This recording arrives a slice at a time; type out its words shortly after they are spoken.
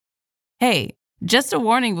Hey, just a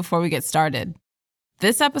warning before we get started.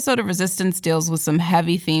 This episode of Resistance deals with some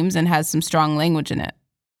heavy themes and has some strong language in it.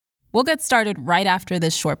 We'll get started right after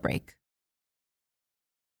this short break.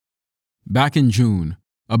 Back in June,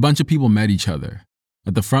 a bunch of people met each other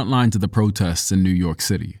at the front lines of the protests in New York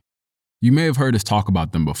City. You may have heard us talk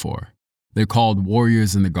about them before. They're called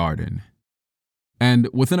Warriors in the Garden. And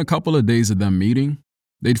within a couple of days of them meeting,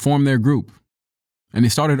 they'd formed their group. And they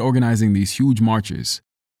started organizing these huge marches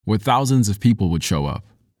where thousands of people would show up.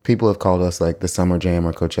 People have called us like the Summer Jam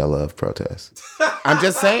or Coachella of protests. I'm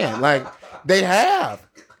just saying, like, they have.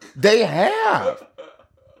 They have.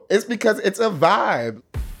 It's because it's a vibe.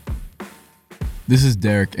 This is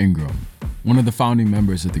Derek Ingram, one of the founding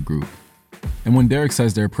members of the group. And when Derek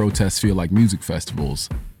says their protests feel like music festivals,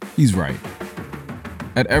 he's right.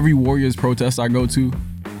 At every Warriors protest I go to,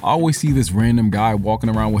 I always see this random guy walking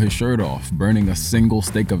around with his shirt off, burning a single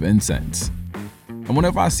stick of incense. And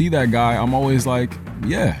whenever I see that guy, I'm always like,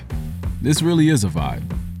 yeah, this really is a vibe.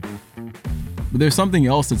 But there's something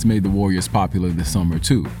else that's made the Warriors popular this summer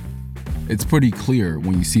too. It's pretty clear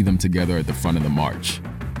when you see them together at the front of the march.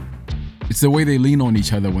 It's the way they lean on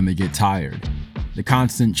each other when they get tired, the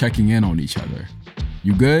constant checking in on each other.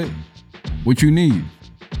 You good? What you need?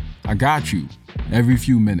 I got you, every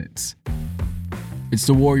few minutes. It's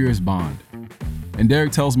the Warriors bond. And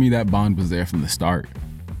Derek tells me that bond was there from the start.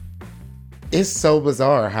 It's so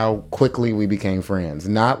bizarre how quickly we became friends.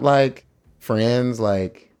 Not like friends,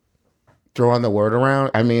 like throwing the word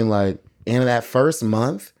around. I mean, like in that first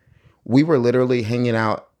month, we were literally hanging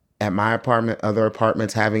out at my apartment, other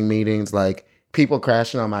apartments, having meetings, like people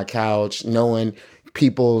crashing on my couch, knowing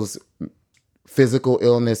people's physical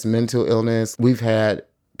illness, mental illness. We've had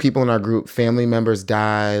people in our group, family members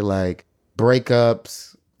die, like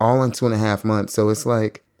breakups, all in 2.5 months. So it's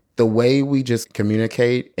like the way we just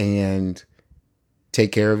communicate and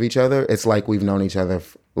take care of each other, it's like we've known each other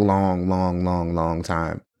for a long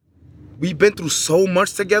time. We've been through so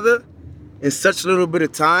much together in such a little bit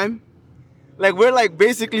of time. Like, we're like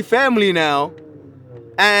basically family now.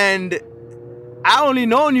 And I only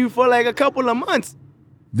known you for like a couple of months.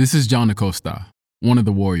 This is John Acosta, one of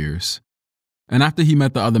the Warriors. And after he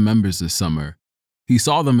met the other members this summer, he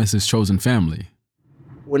saw them as his chosen family.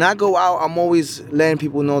 When I go out, I'm always letting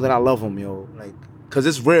people know that I love them, yo. Like, cause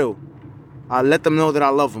it's real. I let them know that I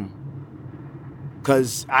love them.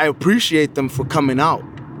 Cause I appreciate them for coming out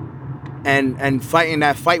and fighting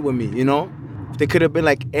that fight with me, you know? They could have been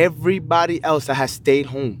like everybody else that has stayed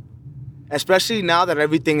home. Especially now that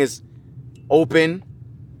everything is open.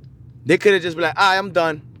 They could have just been like, I'm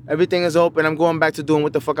done. Everything is open. I'm going back to doing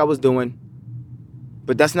what the fuck I was doing.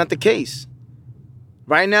 But that's not the case.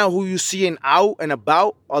 Right now, who you seeing out and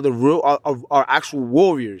about are the real, are actual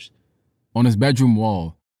warriors. On his bedroom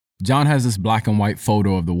wall, John has this black and white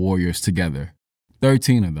photo of the Warriors together.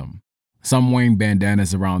 13 of them. Some wearing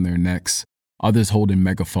bandanas around their necks, others holding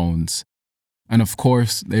megaphones. And of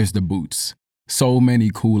course, there's the boots. So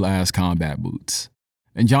many cool-ass combat boots.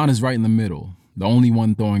 And John is right in the middle, the only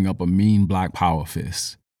one throwing up a mean black power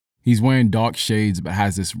fist. He's wearing dark shades but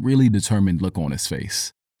has this really determined look on his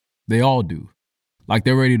face. They all do. Like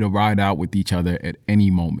they're ready to ride out with each other at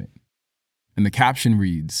any moment. And the caption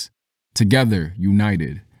reads, "Together,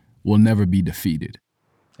 united, we'll never be defeated."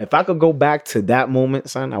 If I could go back to that moment,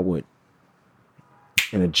 son, I would.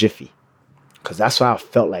 In a jiffy. Because that's why I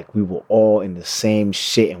felt like we were all in the same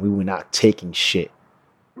shit and we were not taking shit.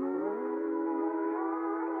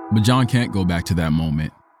 But John can't go back to that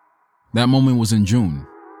moment. That moment was in June,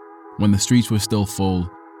 when the streets were still full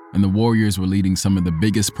and the Warriors were leading some of the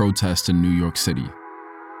biggest protests in New York City.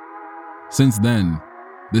 Since then,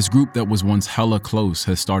 this group that was once hella close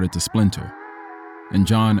has started to splinter, and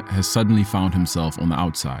John has suddenly found himself on the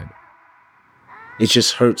outside. It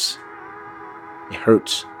just hurts. It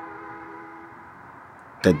hurts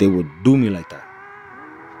that they would do me like that.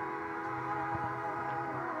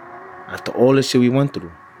 After all the shit we went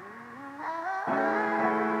through.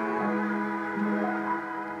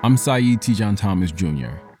 I'm Saeed Tijan Thomas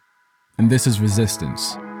Jr., and this is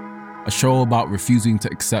Resistance, a show about refusing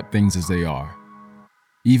to accept things as they are,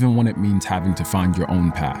 even when it means having to find your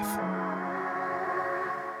own path.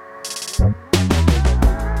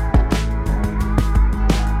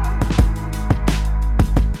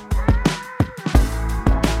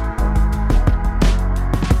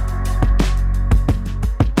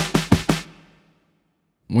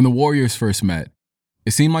 When the Warriors first met,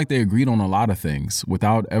 it seemed like they agreed on a lot of things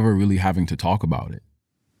without ever really having to talk about it.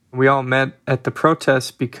 We all met at the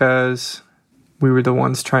protest because we were the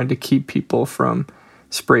ones trying to keep people from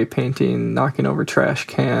spray painting, knocking over trash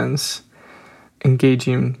cans,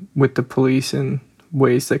 engaging with the police in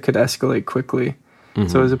ways that could escalate quickly.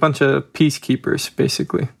 So it was a bunch of peacekeepers,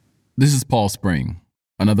 basically. This is Paul Spring,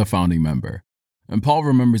 another founding member. And Paul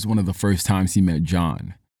remembers one of the first times he met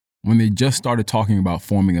John, when they just started talking about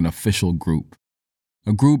forming an official group,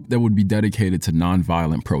 a group that would be dedicated to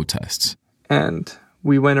nonviolent protests. And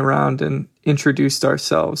we went around and introduced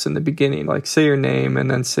ourselves in the beginning, like say your name and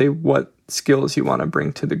then say what skills you want to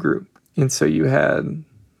bring to the group. And so you had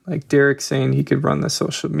like Derek saying he could run the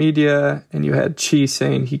social media, and you had Chi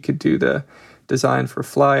saying he could do the design for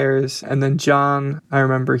flyers. And then John, I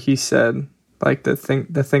remember he said, like, the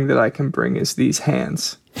thing that I can bring is these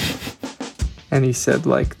hands. And he said,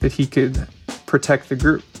 like, that he could protect the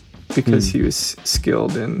group because he was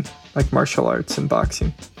skilled in, like, martial arts and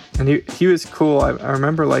boxing. And he was cool. I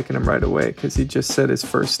remember liking him right away because he just said his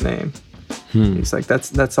first name. He's like,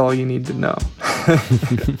 that's all you need to know.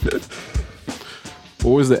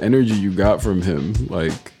 What was the energy you got from him?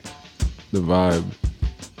 Like, the vibe?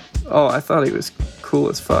 Oh, I thought he was cool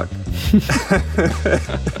as fuck.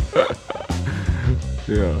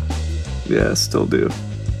 Yeah. Yeah, still do.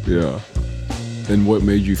 Yeah. And what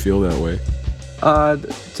made you feel that way?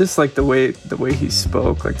 Just like the way he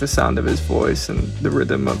spoke, like the sound of his voice and the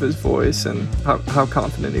rhythm of his voice and how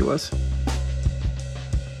confident he was.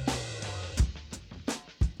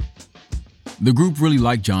 The group really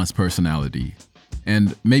liked John's personality,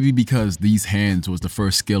 and maybe because these hands was the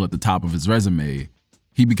first skill at the top of his resume,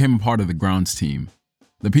 he became a part of the grounds team,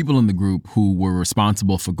 the people in the group who were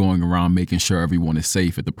responsible for going around making sure everyone is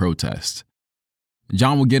safe at the protest.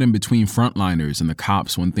 John would get in between frontliners and the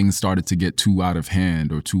cops when things started to get too out of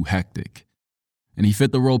hand or too hectic, and he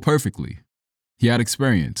fit the role perfectly. He had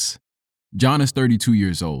experience. John is 32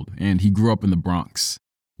 years old, and he grew up in the Bronx,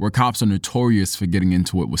 where cops are notorious for getting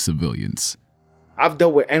into it with civilians. I've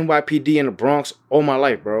dealt with NYPD in the Bronx all my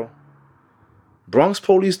life, bro. Bronx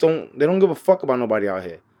police don't give a fuck about nobody out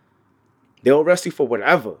here. They'll arrest you for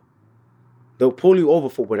whatever. They'll pull you over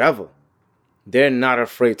for whatever. They're not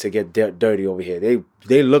afraid to get dirty over here.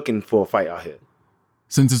 They looking for a fight out here.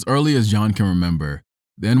 Since as early as John can remember,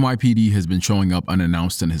 the NYPD has been showing up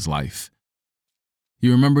unannounced in his life.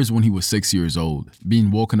 He remembers when he was 6 years old,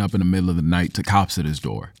 being woken up in the middle of the night to cops at his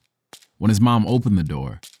door. When his mom opened the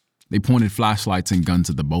door, they pointed flashlights and guns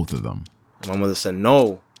at the both of them. My mother said,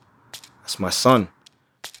 "No, that's my son."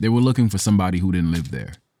 They were looking for somebody who didn't live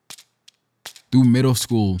there. Through middle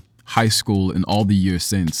school, high school, and all the years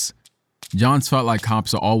since, John's felt like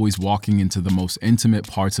cops are always walking into the most intimate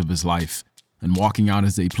parts of his life and walking out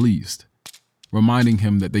as they pleased, reminding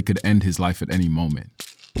him that they could end his life at any moment.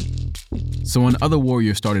 So when other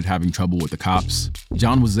warriors started having trouble with the cops,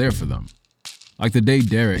 John was there for them. Like the day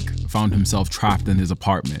Derek found himself trapped in his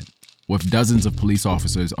apartment with dozens of police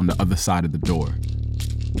officers on the other side of the door.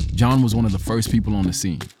 John was one of the first people on the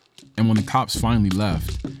scene, and when the cops finally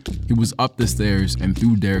left, he was up the stairs and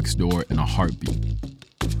through Derek's door in a heartbeat.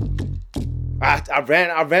 I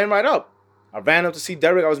ran right up. I ran up to see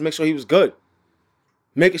Derek. I was making sure he was good.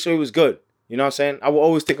 Making sure he was good. You know what I'm saying? I will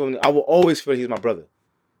always think of him. I will always feel he's my brother.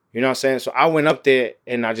 You know what I'm saying? So I went up there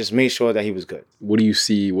and I just made sure that he was good. What do you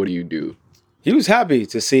see? What do you do? He was happy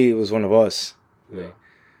to see it was one of us. Yeah.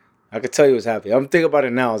 I could tell he was happy. I'm thinking about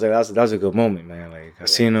it now. I was like, that was a good moment, man. Like, I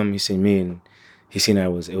seen him, he seen me, and he seen that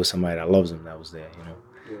it was somebody that loves him that was there, you know?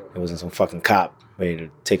 Yeah. It wasn't some fucking cop ready to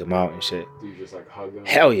take him out and shit. Do you just like hug him?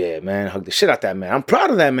 Hell yeah, man. Hug the shit out that man. I'm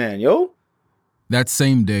proud of that man, yo. That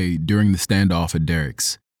same day, during the standoff at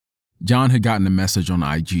Derek's, John had gotten a message on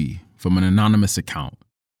IG from an anonymous account.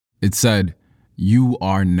 It said, "You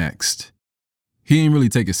are next." He didn't really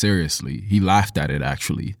take it seriously. He laughed at it,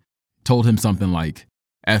 actually. Told him something like,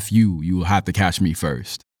 "F you will have to catch me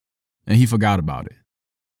first." And he forgot about it.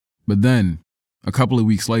 But then, a couple of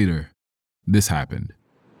weeks later, this happened.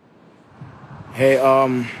 Hey,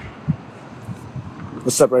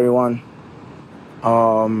 what's up, everyone?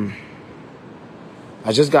 I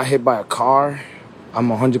just got hit by a car. I'm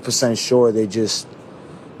 100% sure they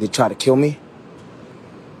tried to kill me.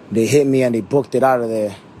 They hit me and they booked it out of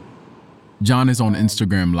there. John is on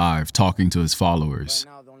Instagram Live talking to his followers.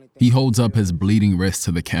 He holds up his bleeding wrist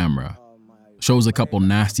to the camera, shows a couple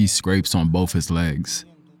nasty scrapes on both his legs.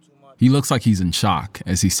 He looks like he's in shock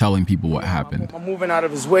as he's telling people what happened. I'm moving out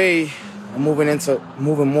of his way. I'm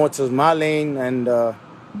moving more to my lane, and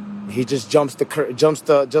he just jumps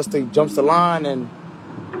the line and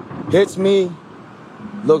hits me,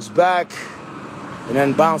 looks back, and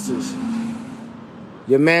then bounces.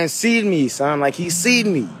 Your man seed me, son. Like, he seed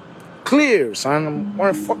me. Clear, son. I'm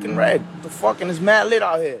wearing fucking red. The fucking is mad lit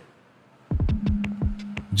out here.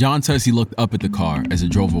 John says he looked up at the car as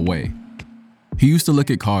it drove away. He used to look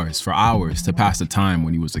at cars for hours to pass the time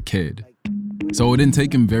when he was a kid. So it didn't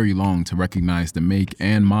take him very long to recognize the make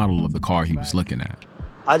and model of the car he was looking at.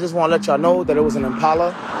 I just want to let y'all know that it was an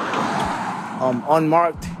Impala,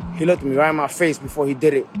 unmarked. He looked at me right in my face before he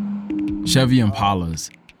did it. Chevy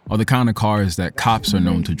Impalas are the kind of cars that cops are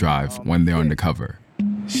known to drive when they're undercover.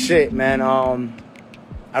 Shit, man.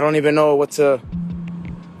 I don't even know what to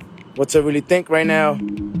really think right now.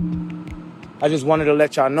 I just wanted to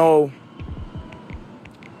let y'all know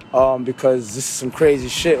because this is some crazy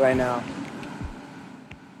shit right now.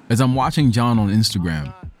 As I'm watching John on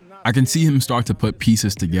Instagram, I can see him start to put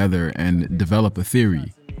pieces together and develop a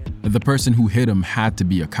theory that the person who hit him had to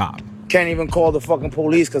be a cop. Can't even call the fucking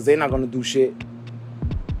police because they're not gonna do shit.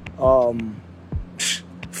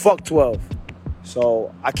 Fuck 12.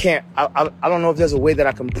 So I can't, I don't know if there's a way that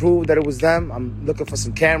I can prove that it was them. I'm looking for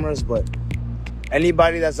some cameras, but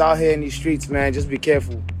anybody that's out here in these streets, man, just be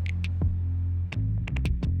careful.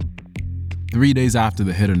 3 days after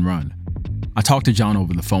the hit and run, I talked to John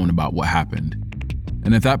over the phone about what happened.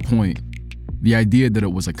 And at that point, the idea that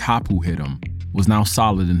it was a cop who hit him was now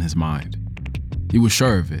solid in his mind. He was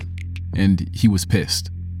sure of it, and he was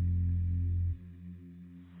pissed.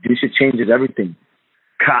 This shit changes everything.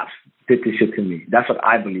 Cops did this shit to me. That's what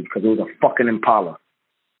I believe, because it was a fucking Impala.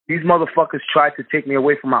 These motherfuckers tried to take me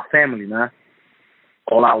away from my family, man.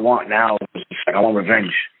 All I want now is I want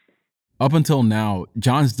revenge. Up until now,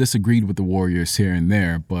 John's disagreed with the Warriors here and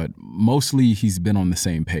there, but mostly he's been on the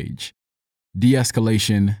same page.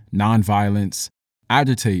 De-escalation, non-violence,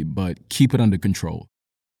 agitate, but keep it under control.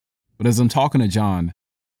 But as I'm talking to John,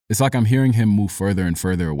 it's like I'm hearing him move further and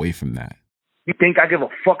further away from that. You think I give a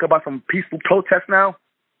fuck about some peaceful protest now?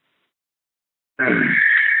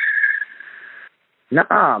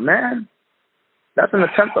 Nah, man. That's an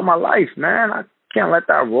attempt on my life, man. I can't let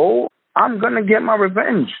that roll. I'm gonna get my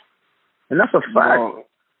revenge. And that's a fact.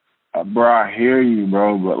 Bro, I hear you,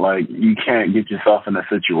 bro, but like you can't get yourself in a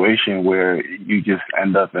situation where you just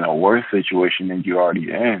end up in a worse situation than you already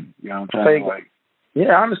in. You know what I'm saying?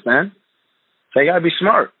 Yeah, I understand. So you gotta be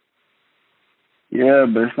smart. Yeah,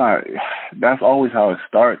 but it's not. That's always how it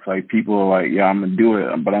starts. Like people are like, yeah, I'm gonna do it,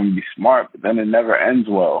 but I'm gonna be smart. But then it never ends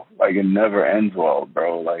well. Like it never ends well,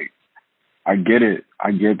 bro. Like I get it.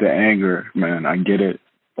 I get the anger, man. I get it,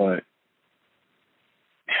 but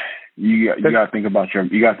you gotta think about your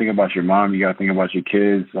mom. You gotta think about your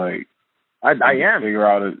kids. Like I am figure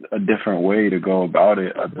out a different way to go about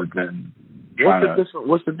it other than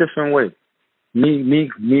what's the different way?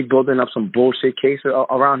 Me building up some bullshit case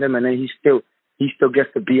around him, and then he still gets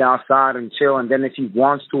to be outside and chill. And then if he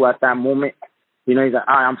wants to at that moment, you know, he's like,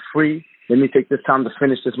 all right, I'm free. Let me take this time to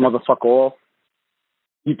finish this motherfucker off.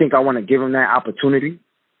 You think I want to give him that opportunity?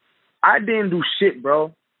 I didn't do shit,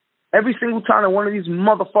 bro. Every single time that one of these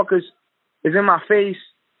motherfuckers is in my face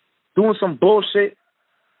doing some bullshit,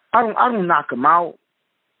 I don't knock him out.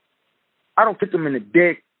 I don't kick him in the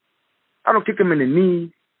dick. I don't kick him in the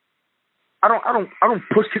knee. I don't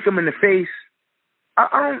push kick him in the face.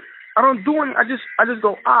 I don't do any. I just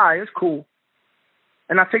go, all right, it's cool.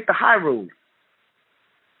 And I take the high road.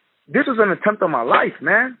 This is an attempt on my life,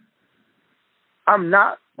 man. I'm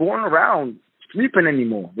not going around sleeping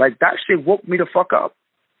anymore. Like, that shit woke me the fuck up.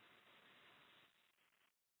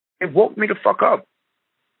 It woke me the fuck up.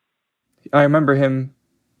 I remember him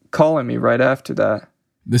calling me right after that.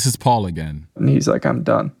 This is Paul again. And he's like, I'm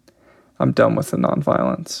done. I'm done with the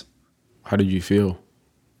nonviolence. How did you feel?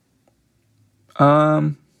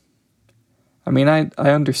 I mean, I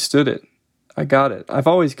understood it. I got it. I've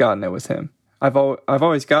always gotten it with him. I've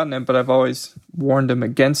always gotten it, but I've always warned him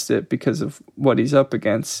against it because of what he's up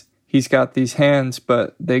against. He's got these hands,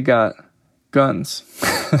 but they got guns.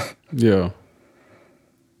 Yeah.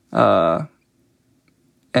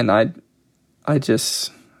 And I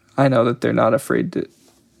know that they're not afraid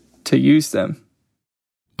to use them.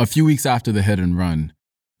 A few weeks after the hit and run,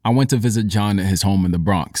 I went to visit John at his home in the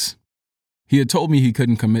Bronx. He had told me he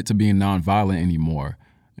couldn't commit to being nonviolent anymore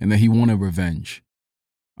and that he wanted revenge.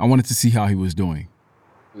 I wanted to see how he was doing.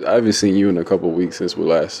 I haven't seen you in a couple of weeks since we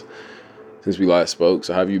last spoke.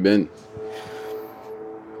 So how have you been?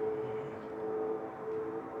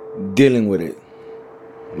 Dealing with it.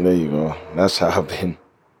 There you go. That's how I've been.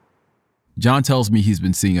 John tells me he's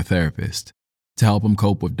been seeing a therapist to help him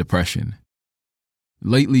cope with depression.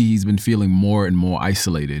 Lately, he's been feeling more and more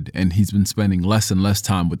isolated, and he's been spending less and less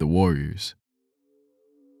time with the Warriors.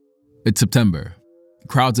 It's September.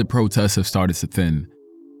 Crowds at protests have started to thin.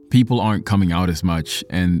 People aren't coming out as much,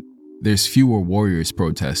 and there's fewer Warriors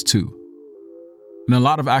protests too. And a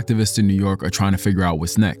lot of activists in New York are trying to figure out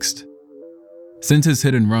what's next. Since his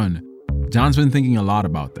hit and run, John's been thinking a lot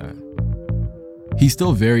about that. He's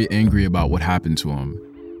still very angry about what happened to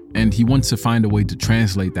him, and he wants to find a way to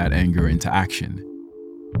translate that anger into action.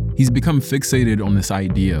 He's become fixated on this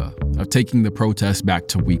idea of taking the protest back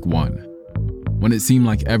to week 1, when it seemed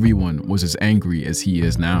like everyone was as angry as he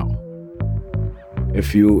is now.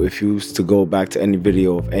 If you was to go back to any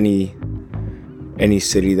video of any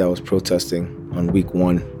city that was protesting on week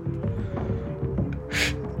 1,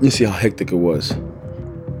 you see how hectic it was.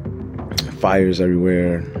 Fires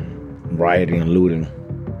everywhere, rioting and looting.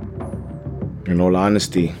 In all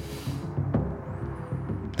honesty,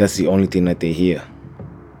 that's the only thing that they hear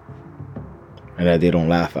and that they don't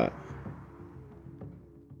laugh at.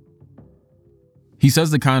 He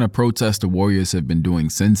says the kind of protest the Warriors have been doing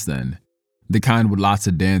since then, the kind with lots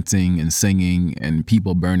of dancing and singing and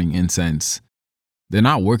people burning incense, they're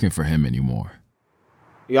not working for him anymore.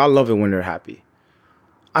 Y'all love it when they're happy.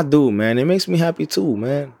 I do, man. It makes me happy too,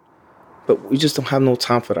 man. But we just don't have no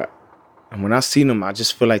time for that. And when I see them, I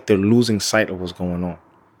just feel like they're losing sight of what's going on.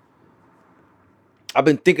 I've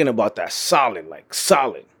been thinking about that solid.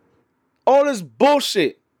 All this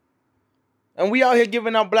bullshit. And we out here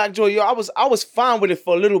giving out black joy. Yo, I was fine with it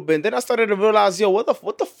for a little bit. Then I started to realize, yo, what the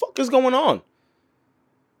fuck is going on?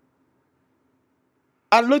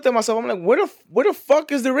 I looked at myself, I'm like, where the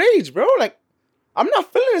fuck is the rage, bro? Like, I'm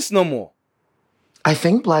not feeling this no more. I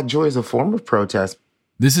think black joy is a form of protest.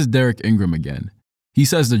 This is Derek Ingram again. He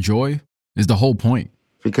says the joy is the whole point.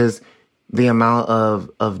 Because the amount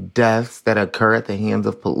of deaths that occur at the hands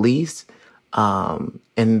of police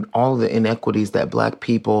and all the inequities that black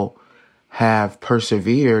people have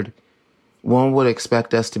persevered, one would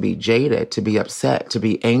expect us to be jaded, to be upset, to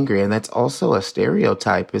be angry. And that's also a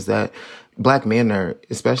stereotype, is that black men are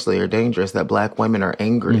dangerous, that black women are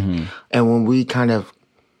angry. Mm-hmm. And when we kind of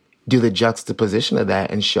do the juxtaposition of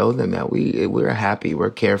that and show them that we're happy,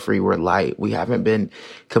 we're carefree, we're light, we haven't been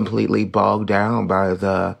completely bogged down by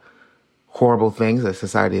the horrible things that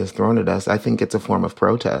society has thrown at us, I think it's a form of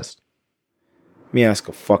protest. Let me ask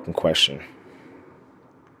a fucking question.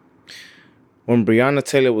 When Breonna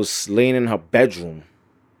Taylor was laying in her bedroom,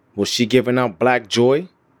 was she giving out black joy?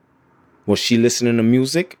 Was she listening to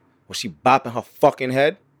music? Was she bopping her fucking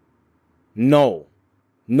head? No.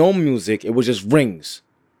 No music. It was just rings.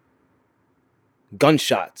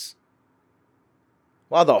 Gunshots.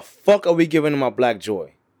 Why the fuck are we giving them our black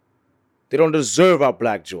joy? They don't deserve our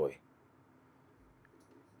black joy.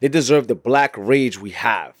 They deserve the black rage we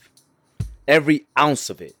have. Every ounce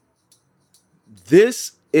of it.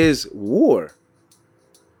 This is war.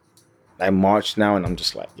 I march now and I'm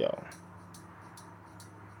just like, yo.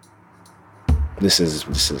 This is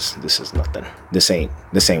nothing. This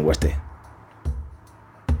ain't worth it.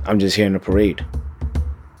 I'm just here in the parade.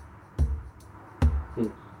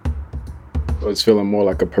 So it's feeling more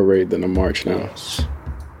like a parade than a march now.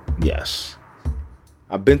 Yes.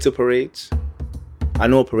 I've been to parades. I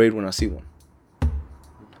know a parade when I see one.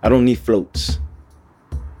 I don't need floats.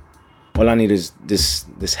 All I need is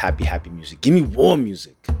this happy music. Give me war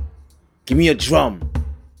music. Give me a drum.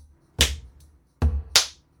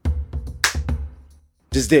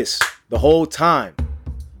 Just this. The whole time.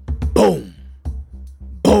 Boom.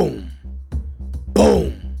 Boom.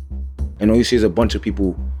 Boom. And all you see is a bunch of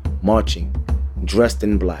people marching, dressed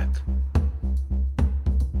in black.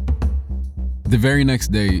 The very next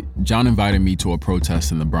day, John invited me to a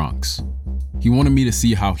protest in the Bronx. He wanted me to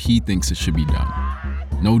see how he thinks it should be done.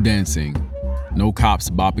 No dancing, no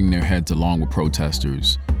cops bopping their heads along with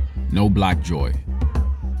protesters, no black joy.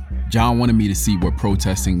 John wanted me to see what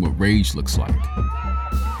protesting with rage looks like.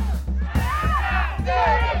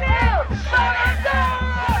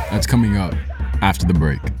 That's coming up after the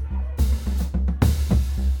break.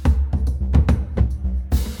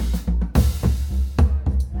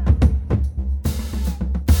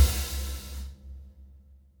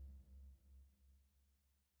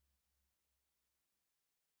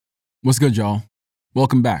 What's good, y'all?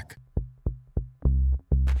 Welcome back.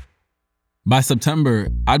 By September,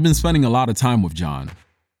 I'd been spending a lot of time with John,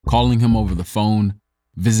 calling him over the phone,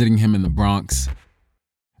 visiting him in the Bronx,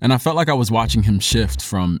 and I felt like I was watching him shift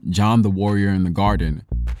from John the warrior in the garden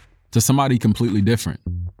to somebody completely different.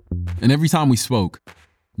 And every time we spoke,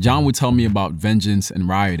 John would tell me about vengeance and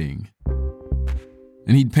rioting.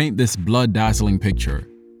 And he'd paint this blood-dazzling picture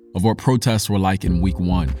of what protests were like in week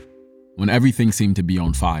 1, when everything seemed to be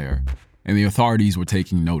on fire and the authorities were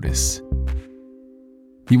taking notice.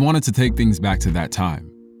 He wanted to take things back to that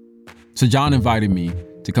time. So John invited me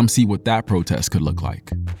to come see what that protest could look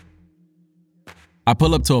like. I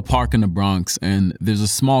pull up to a park in the Bronx and there's a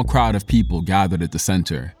small crowd of people gathered at the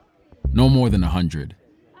center, no more than 100.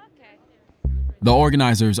 The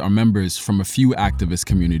organizers are members from a few activist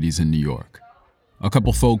communities in New York. A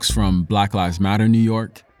couple folks from Black Lives Matter New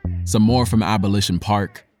York some more from Abolition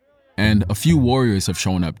Park, and a few warriors have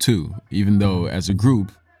shown up too, even though, as a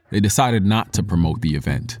group, they decided not to promote the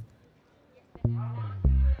event.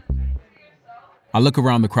 I look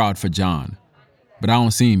around the crowd for John, but I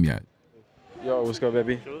don't see him yet. Yo, what's good,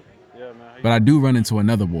 baby? But I do run into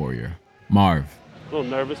another warrior, Marv. A little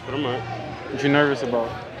nervous, but I'm all right. What you nervous about?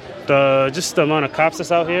 Just the amount of cops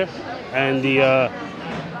that's out here and the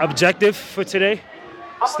objective for today.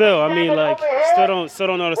 Still, I mean, like, still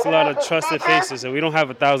don't notice a lot of trusted faces, and we don't have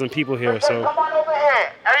 1,000 people here, so. Come on over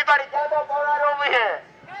here. Everybody gather up right over here.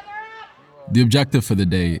 The objective for the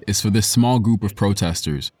day is for this small group of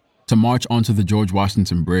protesters to march onto the George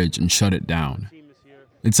Washington Bridge and shut it down.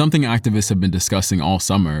 It's something activists have been discussing all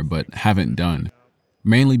summer but haven't done,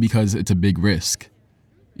 mainly because it's a big risk.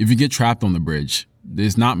 If you get trapped on the bridge,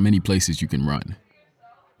 there's not many places you can run.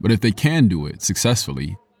 But if they can do it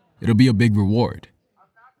successfully, it'll be a big reward.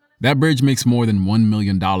 That bridge makes more than $1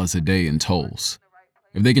 million a day in tolls.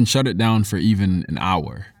 If they can shut it down for even an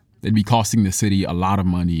hour, they'd be costing the city a lot of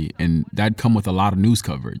money, and that'd come with a lot of news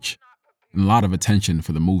coverage and a lot of attention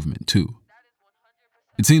for the movement, too.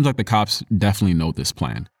 It seems like the cops definitely know this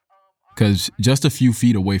plan, because just a few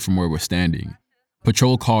feet away from where we're standing,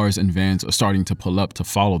 patrol cars and vans are starting to pull up to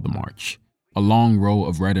follow the march, a long row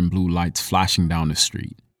of red and blue lights flashing down the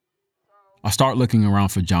street. I start looking around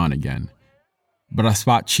for John again, but I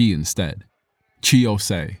spot Chi instead. Chi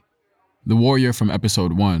Osei, the warrior from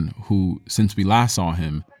episode 1 who, since we last saw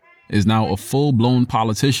him, is now a full-blown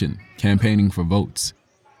politician campaigning for votes.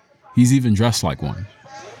 He's even dressed like one.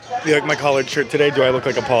 You like my collared shirt today? Do I look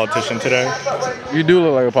like a politician today? You do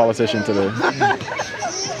look like a politician today.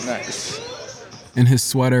 Nice. In his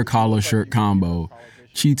sweater collar shirt combo,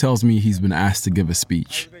 Chi tells me he's been asked to give a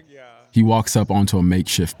speech. He walks up onto a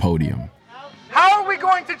makeshift podium. How are we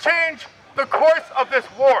going to change the course of this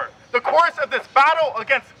war? The course of this battle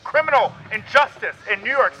against criminal injustice in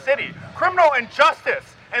New York City, criminal injustice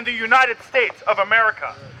in the United States of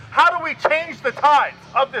America. How do we change the tides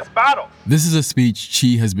of this battle? This is a speech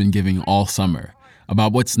Chi has been giving all summer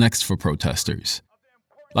about what's next for protesters.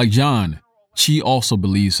 Like John, Chi also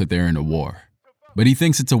believes that they're in a war, but he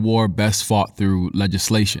thinks it's a war best fought through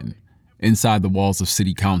legislation inside the walls of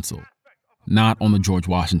city council, not on the George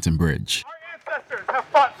Washington Bridge. Our ancestors have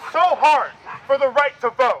fought so hard for the right to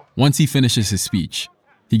vote. Once he finishes his speech,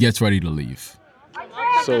 he gets ready to leave.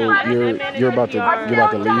 So you're about to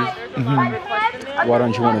leave? Mm-hmm. Why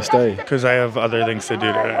don't you want to stay? Because I have other things to do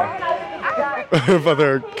today. I have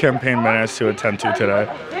other campaign minutes to attend to today.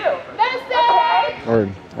 All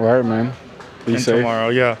right, man. Be and safe. Tomorrow,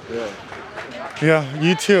 yeah. Yeah,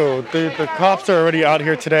 you too. The cops are already out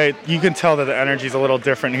here today. You can tell that the energy's a little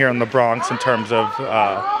different here in the Bronx in terms of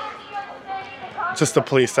just the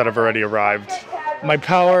police that have already arrived. My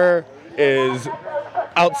power is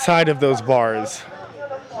outside of those bars.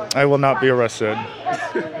 I will not be arrested.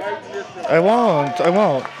 I won't.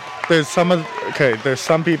 There's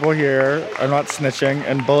some people here are not snitching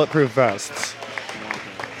in bulletproof vests.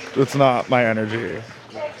 It's not my energy.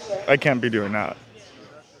 I can't be doing that.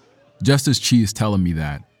 Just as Chi is telling me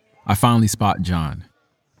that, I finally spot John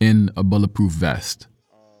in a bulletproof vest.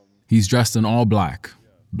 He's dressed in all black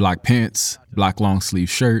pants, black long sleeve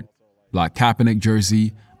shirt, black Kaepernick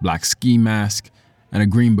jersey, black ski mask, and a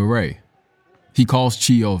green beret. He calls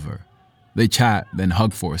Chi over. They chat, then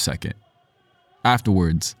hug for a second.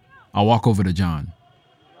 Afterwards, I walk over to John.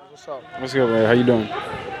 What's up? What's good, man? How you doing?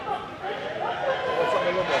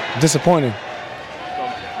 Disappointing.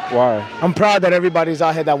 Why? I'm proud that everybody's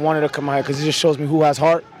out here that wanted to come out here because it just shows me who has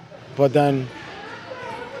heart. But then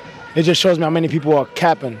it just shows me how many people are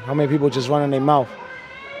capping, how many people just running their mouth.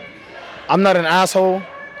 I'm not an asshole.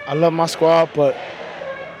 I love my squad, but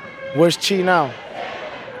where's Chi now?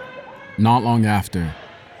 Not long after,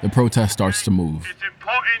 the protest starts to move. It's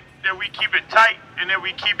important that we keep it tight and that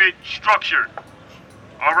we keep it structured.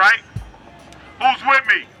 All right? Who's with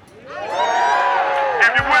me?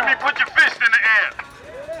 If you're with me, put your fist in the air.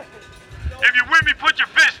 If you're with me, put your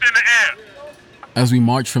fist in the air. As we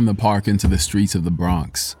march from the park into the streets of the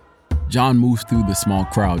Bronx, John moves through the small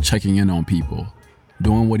crowd checking in on people,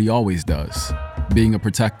 doing what he always does, being a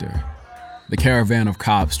protector. The caravan of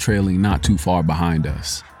cops trailing not too far behind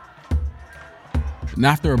us. And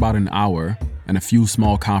after about an hour and a few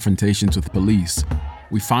small confrontations with police,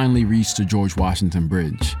 we finally reach the George Washington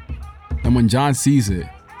Bridge. And when John sees it,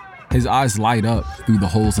 his eyes light up through the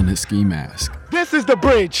holes in his ski mask. This is the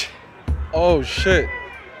bridge. Oh, shit.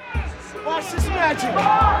 Watch this magic.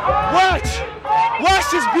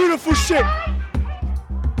 Watch this beautiful shit.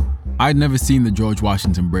 I'd never seen the George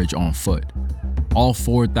Washington Bridge on foot, all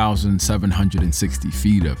 4,760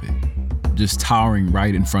 feet of it. just towering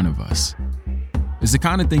right in front of us. It's the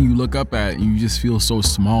kind of thing you look up at and you just feel so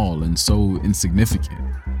small and so insignificant.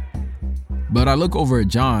 But I look over at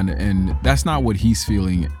John, and that's not what he's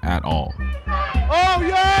feeling at all. Oh,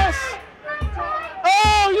 yes!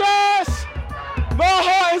 Oh, yes! My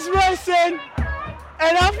heart is racing,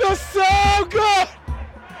 and I feel so good.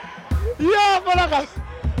 Yeah,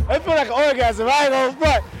 I feel like an orgasm. I ain't gonna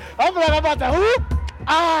front. I feel like I'm about to whoop.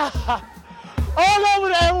 All over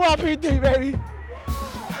the NYPD, baby.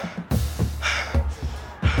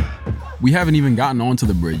 We haven't even gotten onto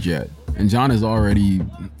the bridge yet, and John is already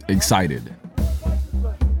excited.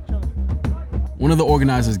 One of the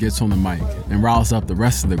organizers gets on the mic and riles up the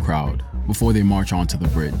rest of the crowd before they march onto the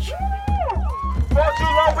bridge. Far too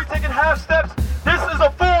long, we're taking half steps. This is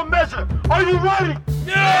a full measure. Are you ready?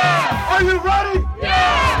 Yeah! Are you ready?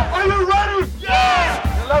 Yeah! Are you ready? Yeah!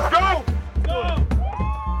 Let's go!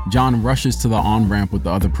 John rushes to the on-ramp with the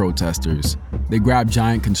other protesters. They grab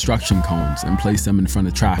giant construction cones and place them in front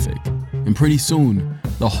of traffic. And pretty soon,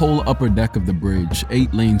 the whole upper deck of the bridge,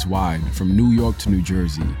 8 lanes wide from New York to New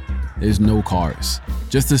Jersey, there's no cars.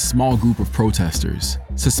 Just this small group of protesters,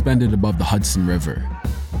 suspended above the Hudson River,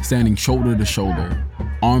 standing shoulder to shoulder,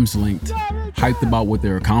 arms linked, hyped about what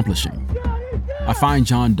they're accomplishing. I find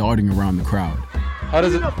John darting around the crowd. How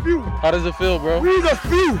does it feel, bro? We the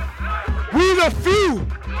few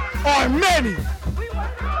are many.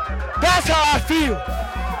 That's how I feel.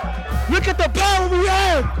 Look at the power we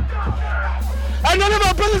have. And none of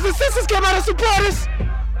our brothers and sisters came out to support us.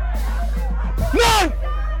 None.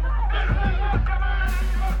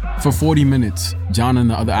 For 40 minutes, John and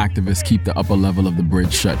the other activists keep the upper level of the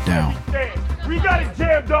bridge shut down. We got it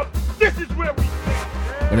jammed up. This is where we...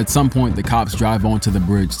 But at some point, the cops drive onto the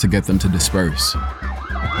bridge to get them to disperse.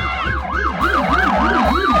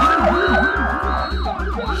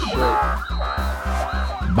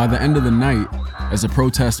 By the end of the night, as the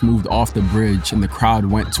protest moved off the bridge and the crowd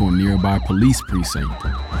went to a nearby police precinct,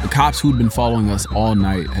 the cops who'd been following us all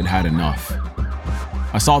night had had enough.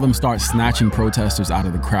 I saw them start snatching protesters out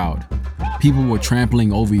of the crowd. People were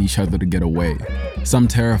trampling over each other to get away, some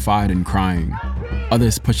terrified and crying,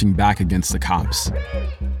 others pushing back against the cops.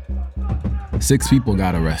 6 people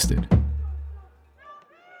got arrested.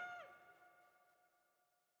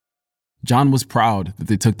 John was proud that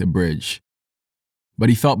they took the bridge, but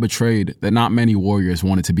he felt betrayed that not many warriors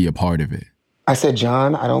wanted to be a part of it. I said,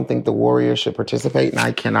 John, I don't think the Warriors should participate, and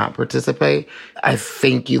I cannot participate. I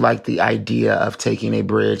think you like the idea of taking a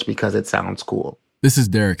bridge because it sounds cool. This is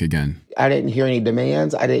Derek again. I didn't hear any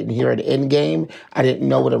demands. I didn't hear an end game. I didn't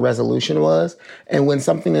know what a resolution was. And when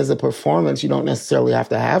something is a performance, you don't necessarily have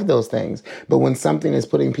to have those things. But when something is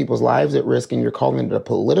putting people's lives at risk and you're calling it a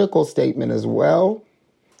political statement as well,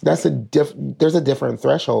 there's a different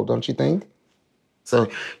threshold, don't you think? So,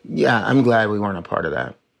 yeah, I'm glad we weren't a part of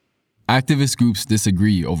that. Activist groups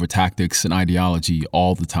disagree over tactics and ideology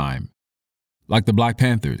all the time. Like the Black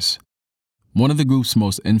Panthers. One of the group's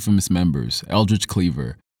most infamous members, Eldridge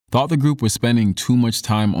Cleaver, thought the group was spending too much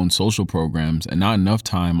time on social programs and not enough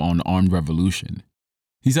time on armed revolution.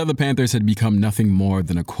 He said the Panthers had become nothing more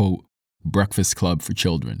than a, quote, breakfast club for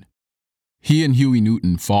children. He and Huey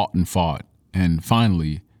Newton fought, and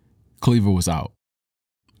finally, Cleaver was out.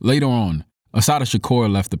 Later on, Assata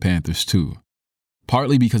Shakur left the Panthers too,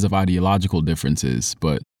 partly because of ideological differences,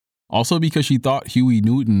 but also because she thought Huey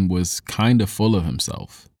Newton was kind of full of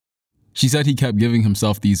himself. She said he kept giving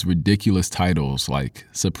himself these ridiculous titles like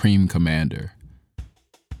Supreme Commander.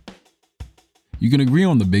 You can agree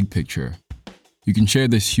on the big picture. You can share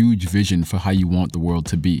this huge vision for how you want the world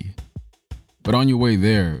to be. But on your way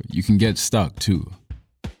there, you can get stuck too.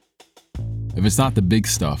 If it's not the big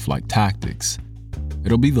stuff like tactics,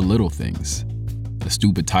 it'll be the little things, a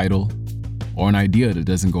stupid title, or an idea that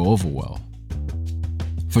doesn't go over well.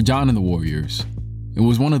 For John and the Warriors, it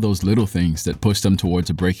was one of those little things that pushed them towards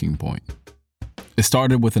a breaking point. It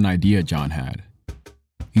started with an idea John had.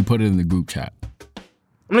 He put it in the group chat.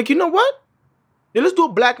 I'm like, you know what? Yeah, let's do a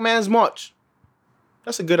Black Man's March.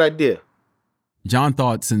 That's a good idea. John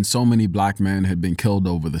thought since so many black men had been killed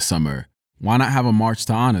over the summer, why not have a march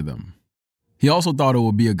to honor them? He also thought it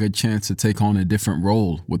would be a good chance to take on a different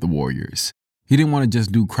role with the Warriors. He didn't want to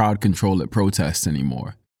just do crowd control at protests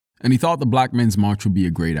anymore. And he thought the Black Men's March would be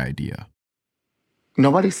a great idea.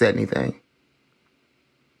 Nobody said anything.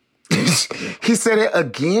 He said it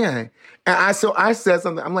again. And I said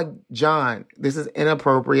something. I'm like, John, this is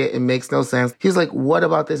inappropriate. It makes no sense. He's like, what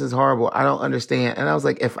about this is horrible? I don't understand. And I was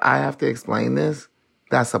like, if I have to explain this,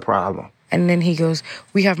 that's a problem. And then he goes,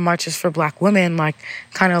 we have marches for Black women, like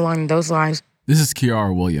kind of along those lines. This is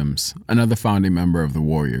Kiara Williams, another founding member of the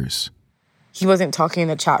Warriors. he wasn't talking in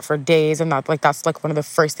the chat for days, and that's like one of the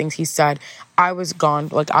first things he said. I was gone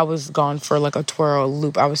for like a twirl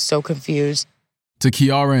loop. I was so confused. To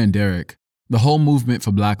Kiara and Derek, the whole movement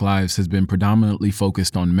for Black Lives has been predominantly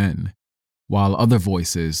focused on men, while other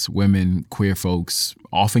voices, women, queer folks,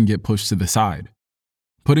 often get pushed to the side.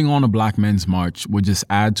 Putting on a Black Men's March would just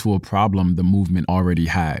add to a problem the movement already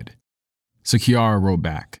had. So Kiara wrote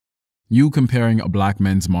back, "You comparing a Black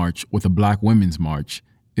Men's March with a Black Women's March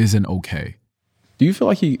isn't okay." Do you feel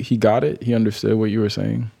like he got it? He understood what you were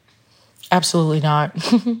saying? Absolutely not.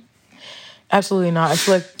 Absolutely not. I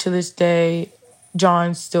feel like to this day,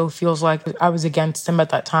 John still feels like I was against him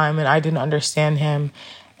at that time and I didn't understand him.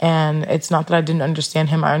 And it's not that I didn't understand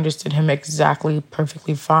him. I understood him exactly,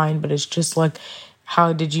 perfectly fine. But it's just like,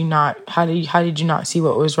 how did you not see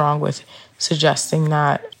what was wrong with suggesting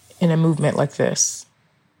that in a movement like this?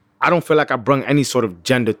 I don't feel like I brought any sort of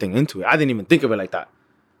gender thing into it. I didn't even think of it like that.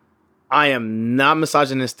 I am not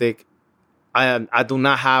misogynistic. I do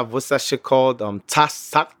not have, what's that shit called?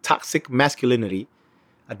 Toxic masculinity.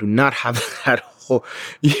 I do not have that whole...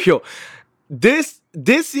 Yo, this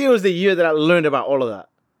year was the year that I learned about all of that.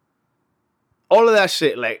 All of that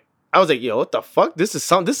shit. Like, I was like, yo, what the fuck? This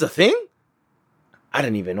is a thing? I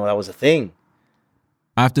didn't even know that was a thing.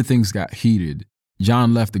 After things got heated,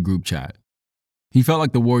 John left the group chat. He felt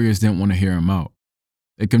like the Warriors didn't want to hear him out.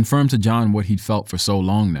 It confirmed to John what he'd felt for so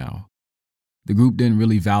long now. The group didn't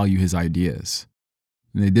really value his ideas,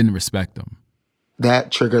 and they didn't respect him.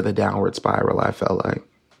 That triggered the downward spiral, I felt like.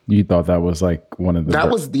 You thought that was like one of the...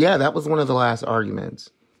 That was one of the last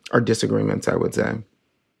arguments, or disagreements, I would say.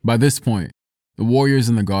 By this point, the Warriors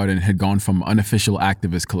in the Garden had gone from unofficial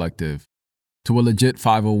activist collective to a legit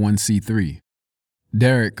 501c3.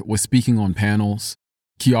 Derek was speaking on panels,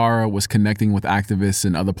 Kiara was connecting with activists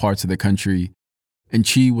in other parts of the country, and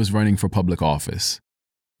Chi was running for public office.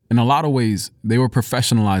 In a lot of ways, they were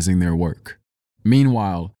professionalizing their work.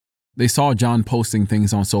 Meanwhile, they saw John posting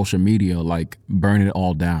things on social media like burn it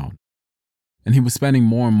all down. And he was spending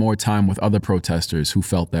more and more time with other protesters who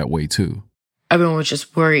felt that way too. Everyone was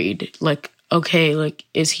just worried, like, okay, like,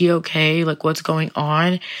 is he okay? Like, what's going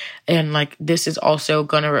on? And like, this is also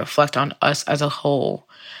going to reflect on us as a whole.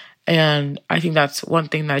 And I think that's one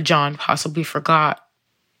thing that John possibly forgot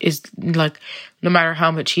is like, no matter how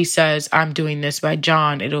much he says, I'm doing this by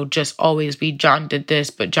John, it'll just always be John did this,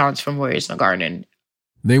 but John's from Warriors in the Garden.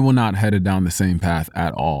 They were not headed down the same path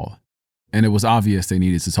at all. And it was obvious they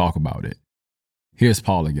needed to talk about it. Here's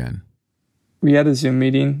Paul again. We had a Zoom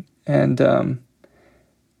meeting and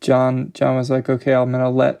John was like, okay, I'm going to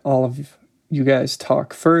let all of you guys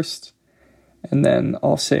talk first and then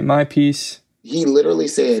I'll say my piece. He literally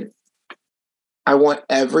said, I want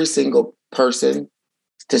every single person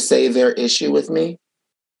to say their issue with me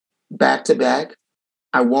back to back.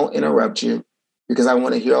 I won't interrupt you because I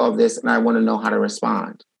want to hear all of this and I want to know how to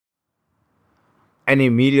respond. And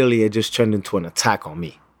immediately it just turned into an attack on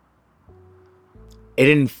me. It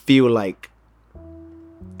didn't feel like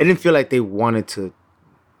they wanted to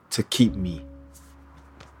keep me.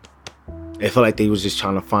 It felt like they was just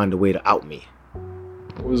trying to find a way to out me.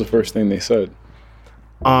 What was the first thing they said?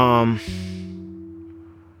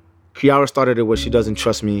 Kiara started it where she doesn't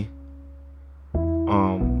trust me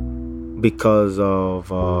because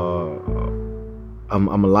of I'm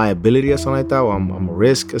a liability or something like that, or I'm a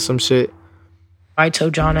risk or some shit. I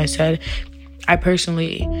told John, I said, I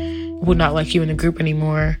personally would not like you in the group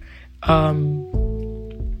anymore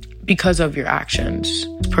because of your actions.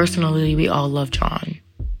 Personally, we all love John.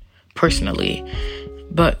 Personally.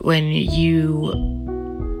 But when you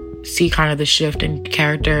see kind of the shift in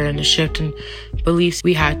character and the shift in beliefs,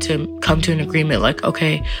 we had to come to an agreement like,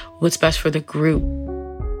 okay, what's best for the group?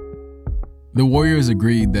 The Warriors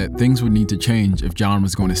agreed that things would need to change if John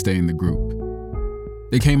was going to stay in the group.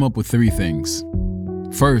 They came up with 3 things.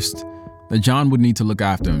 First, that John would need to look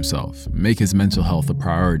after himself, make his mental health a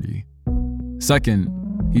priority. Second,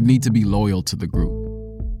 he'd need to be loyal to the group.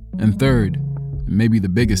 And third, maybe the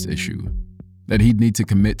biggest issue, that he'd need to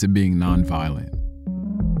commit to being nonviolent.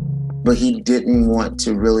 But he didn't want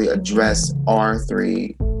to really address our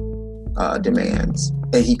 3 demands.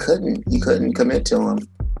 And he couldn't commit to them.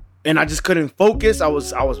 And I just couldn't focus. I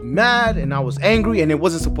was mad and I was angry, and it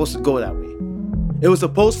wasn't supposed to go that way. It was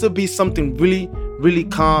supposed to be something really, really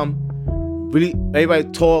calm. Really, everybody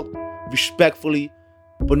talked respectfully,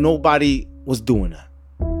 but nobody was doing that.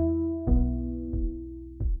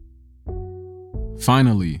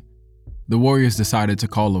 Finally, the Warriors decided to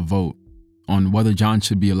call a vote on whether John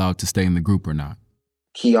should be allowed to stay in the group or not.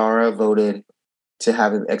 Kiara voted to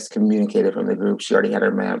have him excommunicated from the group. She already had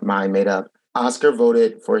her mind made up. Oscar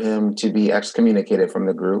voted for him to be excommunicated from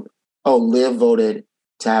the group. Liv voted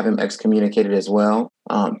to have him excommunicated as well.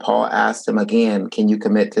 Paul asked him again, can you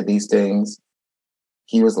commit to these things?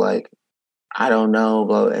 He was like, I don't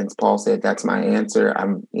know. And Paul said, that's my answer.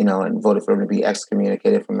 And voted for him to be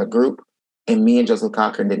excommunicated from the group. And me and Joseph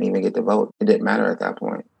Cochran didn't even get to vote. It didn't matter at that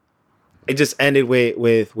point. It just ended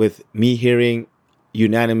with me hearing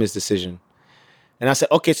unanimous decision. And I said,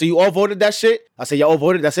 okay, so you all voted that shit? I said, y'all all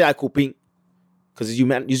voted? That's it, I cool pink. Because it's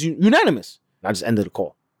unanimous. And I just ended the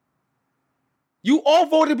call. You all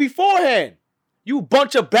voted beforehand. You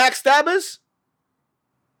bunch of backstabbers.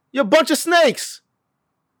 You're a bunch of snakes.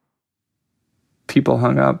 People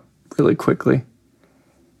hung up really quickly.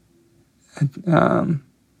 I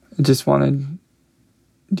just wanted,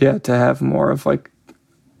 to have more of like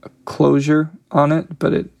a closure on it,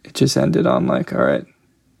 but it just ended on like, all right,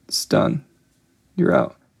 it's done. You're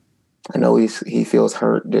out. I know he feels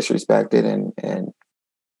hurt, disrespected,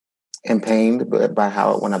 and pained by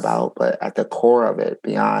how it went about, but at the core of it,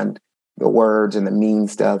 beyond the words and the mean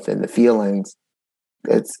stuff and the feelings,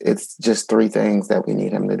 it's just three things that we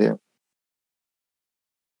need him to do.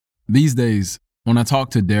 These days, when I talk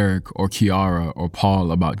to Derek or Kiara or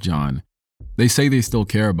Paul about John, they say they still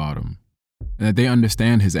care about him and that they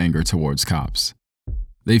understand his anger towards cops.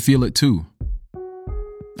 They feel it too.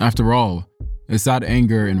 After all, it's that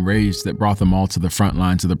anger and rage that brought them all to the front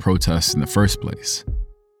lines of the protests in the first place.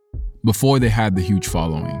 Before they had the huge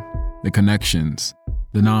following, the connections,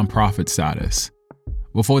 the nonprofit status,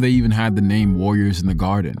 before they even had the name Warriors in the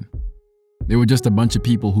Garden, they were just a bunch of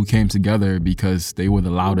people who came together because they were the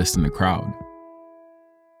loudest in the crowd.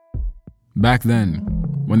 Back then,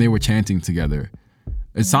 when they were chanting together,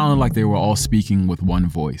 it sounded like they were all speaking with one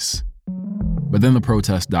voice. But then the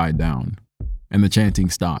protest died down, and the chanting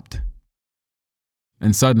stopped.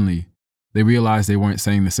 And suddenly, they realized they weren't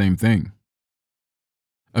saying the same thing.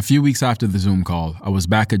 A few weeks after the Zoom call, I was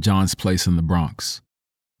back at John's place in the Bronx.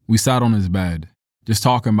 We sat on his bed, just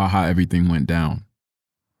talking about how everything went down.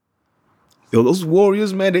 Yo, those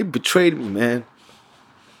Warriors, man, they betrayed me, man.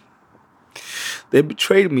 They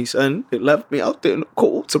betrayed me, son. They left me out there in the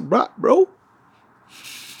cold to rot, bro.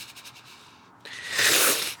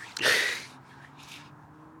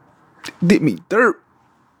 They did me dirt.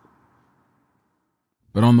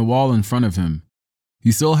 But on the wall in front of him,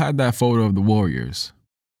 he still had that photo of the Warriors.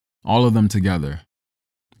 All of them together,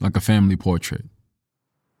 like a family portrait.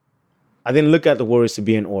 I didn't look at the Warriors to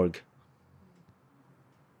be an org.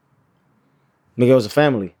 Nigga, it was a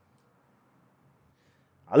family.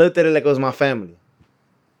 I looked at it like it was my family.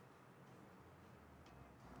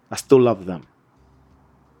 I still love them.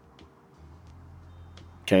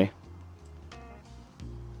 Okay?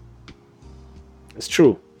 It's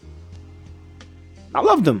true. I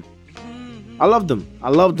love them. I love them. I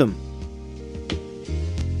love them.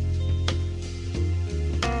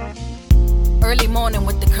 Early morning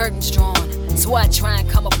with the curtains drawn, so I try and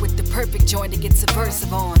come up with the perfect joint to get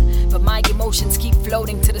subversive on. But my emotions keep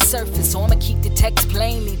floating to the surface, so I'ma keep the text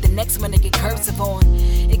plainly. The next one to get cursive on.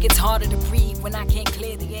 It gets harder to breathe when I can't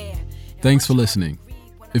clear the air. Thanks for listening.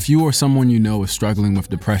 If you or someone you know is struggling with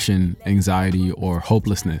depression, anxiety, or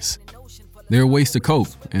hopelessness, there are ways to cope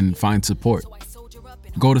and find support.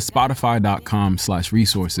 Go to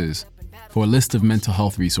spotify.com/resources for a list of mental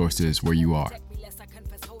health resources where you are.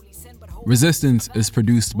 Resistance is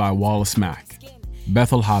produced by Wallace Mack,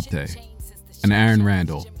 Bethel Habte, and Aaron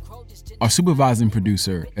Randall. Our supervising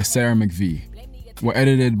producer is Sarah McVie. We're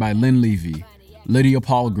edited by Lynn Levy, Lydia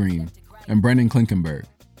Paul Green, and Brendan Klinkenberg.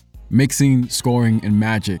 Mixing, scoring, and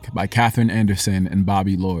magic by Katherine Anderson and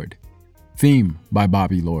Bobby Lord. Theme by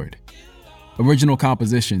Bobby Lord. Original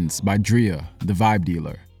compositions by Drea, the Vibe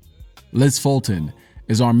Dealer. Liz Fulton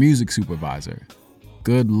is our music supervisor.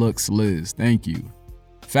 Good looks, Liz, thank you.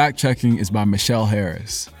 Fact-checking is by Michelle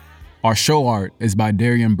Harris. Our show art is by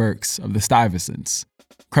Darian Burks of the Stuyvesants.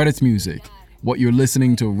 Credits music, what you're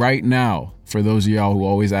listening to right now, for those of y'all who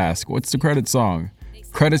always ask, what's the credit song?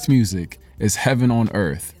 Credits music is Heaven on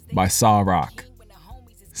Earth by Sa Rock.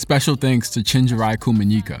 Special thanks to Chinjirai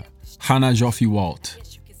Kumanyika, Hannah Joffe Walt,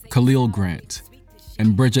 Khalil Grant,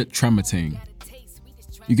 and Bridget Tremating.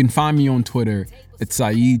 You can find me on Twitter at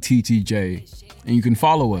SaeedTTJ, and you can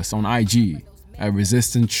follow us on IG at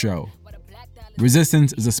Resistance Show.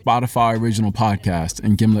 Resistance is a Spotify original podcast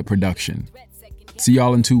and Gimlet production. See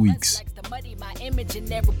y'all in 2 weeks. My image in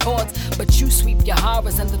their reports, but you sweep your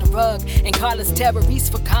horrors under the rug and call us terrorists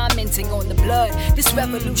for commenting on the blood. This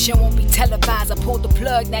revolution won't be televised. I pull the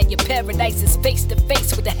plug, now your paradise is face to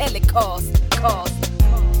face with the hell it costs.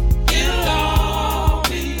 It'll all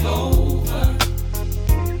be over.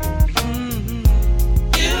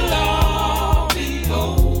 It'll all be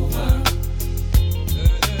over.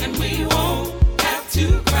 And we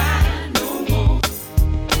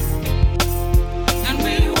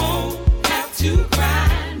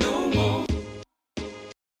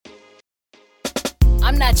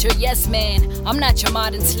not your yes man, I'm not your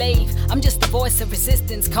modern slave. I'm just the voice of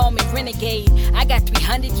resistance, call me renegade. I got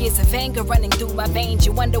 300 years of anger running through my veins.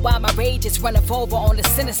 You wonder why my rage is running over on the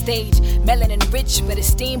center stage. Melanin rich, but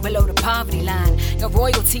esteem below the poverty line. Got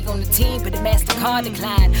royalty on the team, but the MasterCard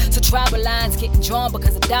decline. So tribal lines getting drawn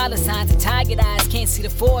because of dollar signs and tiger eyes. Can't see the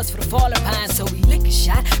forest for the fallen pines. So we lick a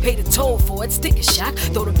shot, pay the toll for it, stick a shock.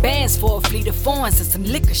 Throw the bands for a fleet of foreigns and some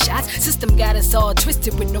liquor shots. System got us all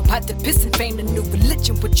twisted with no pot to piss and fame. The new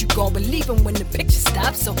religion, but you gon' believe him when the picture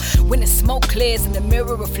stops. So when the smoke clears and the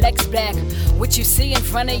mirror reflects black, what you see in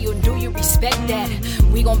front of you, do you respect that?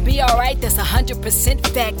 We gon' be alright, that's 100%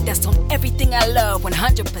 fact. That's on everything I love,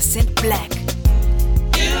 100% black.